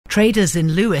Traders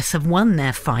in Lewes have won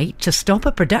their fight to stop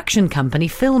a production company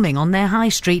filming on their high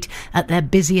street at their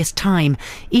busiest time.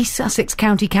 East Sussex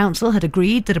County Council had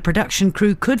agreed that a production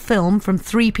crew could film from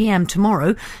 3 p.m.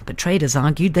 tomorrow, but traders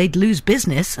argued they'd lose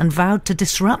business and vowed to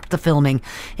disrupt the filming.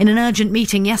 In an urgent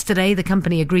meeting yesterday, the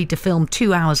company agreed to film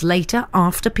 2 hours later,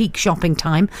 after peak shopping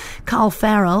time. Carl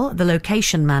Farrell, the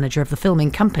location manager of the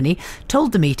filming company,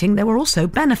 told the meeting there were also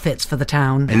benefits for the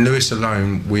town. In Lewes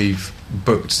alone, we've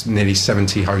booked nearly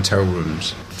 70 hotel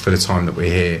rooms for the time that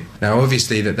we're here. Now,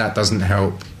 obviously that doesn't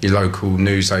help your local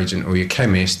newsagent or your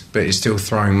chemist, but it's still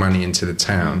throwing money into the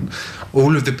town.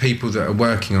 All of the people that are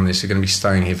working on this are going to be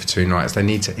staying here for 2 nights. They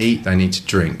need to eat, they need to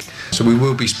drink. So we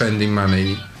will be spending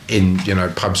money in,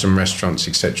 pubs and restaurants,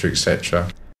 etc.,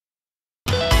 etc.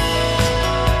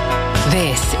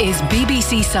 This is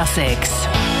BBC Sussex.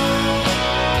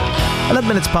 11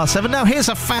 minutes past 7. Now, here's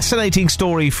a fascinating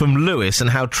story from Lewes and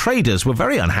how traders were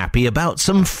very unhappy about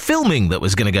some filming that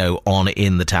was going to go on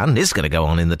in the town, is going to go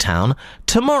on in the town,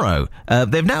 tomorrow.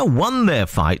 They've now won their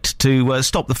fight to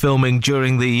stop the filming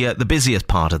during the busiest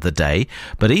part of the day,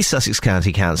 but East Sussex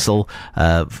County Council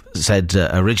said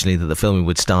originally that the filming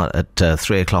would start at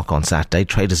 3 o'clock on Saturday.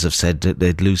 Traders have said that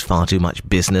they'd lose far too much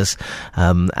business,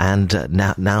 and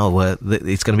now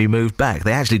it's going to be moved back.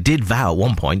 They actually did vow at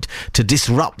one point to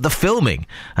disrupt the filming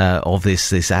of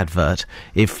this advert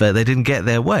if they didn't get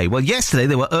their way. Well, yesterday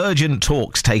there were urgent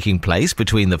talks taking place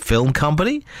between the film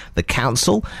company, the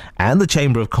council and the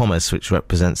Chamber of Commerce, which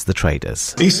represents the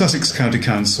traders. East Sussex County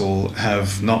Council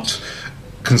have not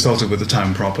consulted with the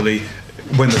town properly.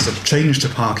 When there's a change to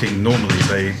parking, normally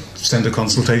they send a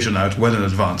consultation out well in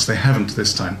advance. They haven't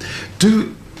this time. Does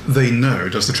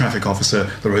the traffic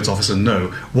officer, the roads officer, know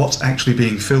what's actually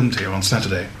being filmed here on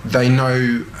Saturday? They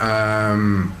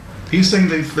know. He's saying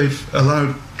they've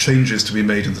allowed changes to be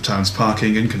made in the town's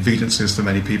parking, inconveniences for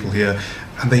many people here,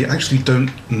 and they actually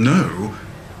don't know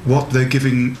what they're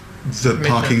giving the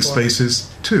parking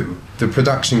spaces to. The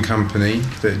production company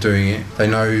that are doing it, they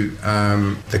know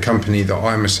the company that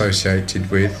I'm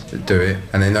associated with that do it,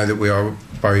 and they know that we are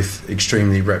both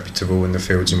extremely reputable in the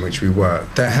fields in which we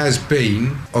work. There has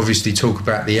been, obviously, talk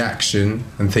about the action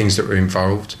and things that were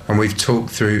involved, and we've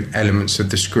talked through elements of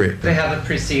the script. They haven't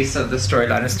precise of the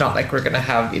storyline. It's not like we're going to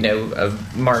have, a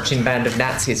marching band of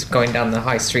Nazis going down the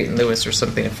high street in Lewes or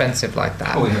something offensive like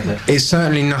that. Oh, yeah. It's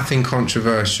certainly nothing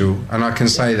controversial, and I can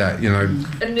say that,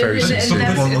 very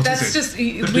sincerely. That's just,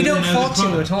 we don't fault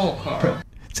you at all, Carl.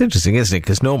 It's interesting, isn't it?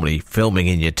 Because normally filming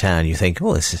in your town, you think,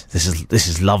 oh, this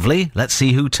is lovely. Let's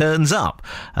see who turns up.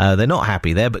 They're not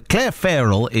happy there. But Claire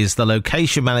Farrell is the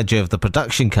location manager of the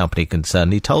production company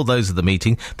concerned. He told those at the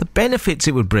meeting the benefits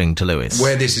it would bring to Lewes.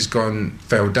 Where this has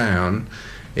fell down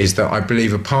is that I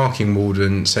believe a parking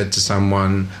warden said to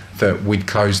someone that we'd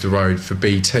close the road for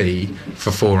BT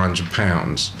for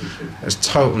 £400. That's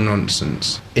total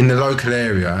nonsense. In the local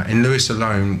area, in Lewes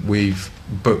alone, we've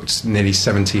booked nearly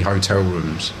 70 hotel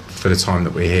rooms for the time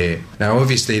that we're here. Now,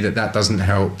 obviously, that doesn't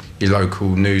help your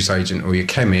local newsagent or your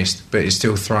chemist, but it's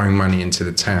still throwing money into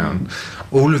the town.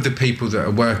 All of the people that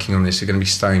are working on this are going to be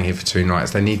staying here for 2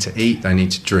 nights. They need to eat, they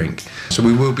need to drink. So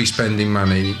we will be spending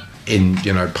money in,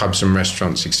 pubs and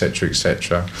restaurants, etc.,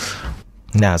 etc.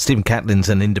 Now, Stephen Catlin's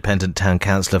an independent town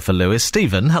councillor for Lewes.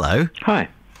 Stephen, hello. Hi.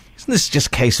 Isn't this just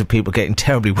a case of people getting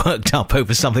terribly worked up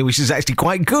over something which is actually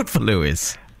quite good for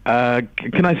Lewes?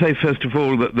 Can I say, first of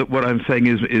all, that what I'm saying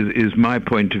is my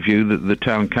point of view, that the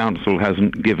town council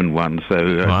hasn't given one, so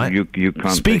right. you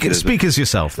can't... Speak as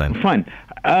yourself, then. Fine.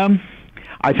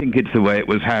 I think it's the way it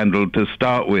was handled to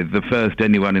start with. The first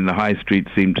anyone in the high street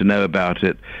seemed to know about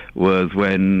it was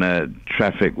when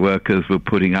traffic workers were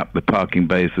putting up the parking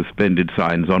bay suspended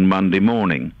signs on Monday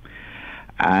morning.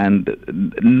 And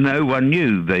no one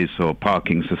knew they saw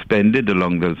parking suspended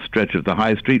along the stretch of the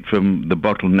high street from the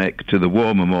Bottleneck to the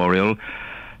War Memorial,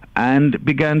 and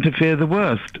began to fear the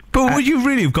worst. But would you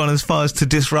really have gone as far as to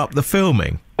disrupt the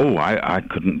filming? Oh, I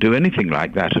couldn't do anything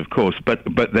like that, of course, but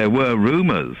there were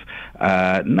rumours.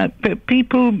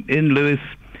 People in Lewes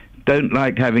don't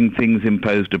like having things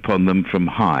imposed upon them from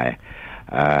high.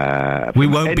 We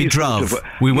won't be druv.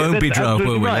 We won't be druv,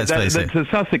 will we? Right. Let's face it. That's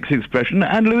a Sussex expression,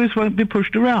 and Lewes won't be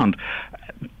pushed around.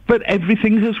 But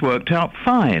everything has worked out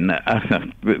fine,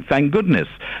 thank goodness.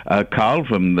 Carl,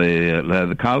 from the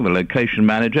location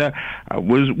manager,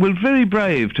 was very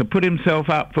brave to put himself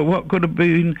up for what could have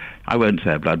been, I won't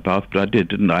say a bloodbath, but I did,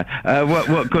 didn't I?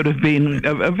 What could have been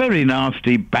a very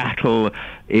nasty battle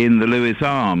in the Lewes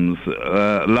Arms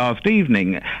last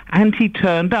evening, and he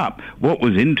turned up. What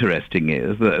was interesting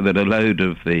is that a load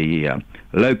of the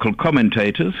local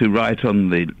commentators who write on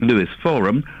the Lewes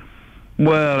Forum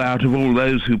Well, out of all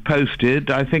those who posted,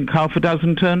 I think half a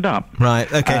dozen turned up.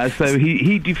 Right, okay. So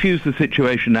he diffused the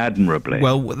situation admirably.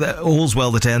 Well, all's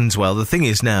well that ends well. The thing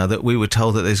is now that we were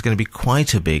told that there's going to be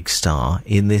quite a big star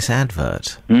in this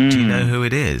advert. Do you know who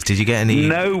it is? Did you get any...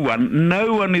 No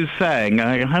one is saying.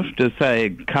 I have to say,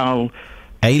 Carl...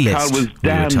 A-list, Carl was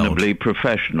damnably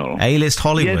professional. A-list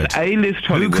Hollywood. Yes, A-list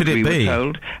Hollywood. Who could it be? Were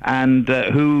told, and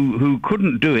who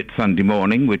couldn't do it Sunday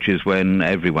morning, which is when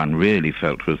everyone really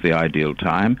felt was the ideal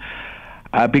time,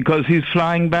 because he's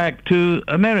flying back to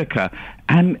America.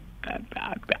 And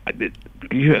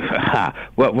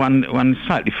one's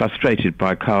slightly frustrated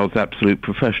by Carl's absolute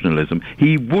professionalism.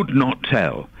 He would not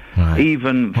tell. Right.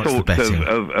 Even What's thoughts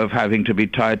of having to be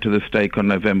tied to the stake on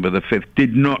November the 5th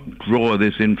did not draw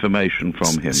this information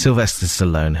from him. Sylvester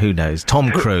Stallone, who knows?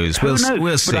 Tom Cruise, we'll see.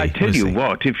 But I tell you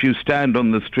what, if you stand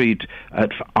on the street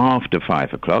after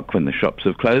 5 o'clock, when the shops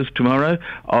have closed tomorrow,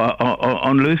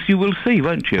 on Lewes, you will see,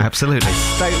 won't you? Absolutely.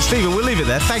 Stephen, we'll leave it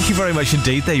there. Thank you very much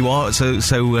indeed. There you are.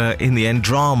 So in the end,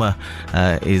 drama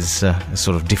is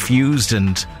sort of diffused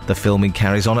and the filming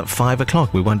carries on at 5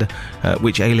 o'clock. We wonder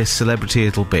which A-list celebrity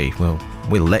it'll be.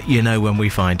 We'll let you know when we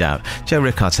find out. Joe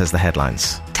Rickard says the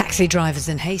headlines. Taxi drivers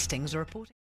in Hastings are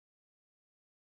reporting...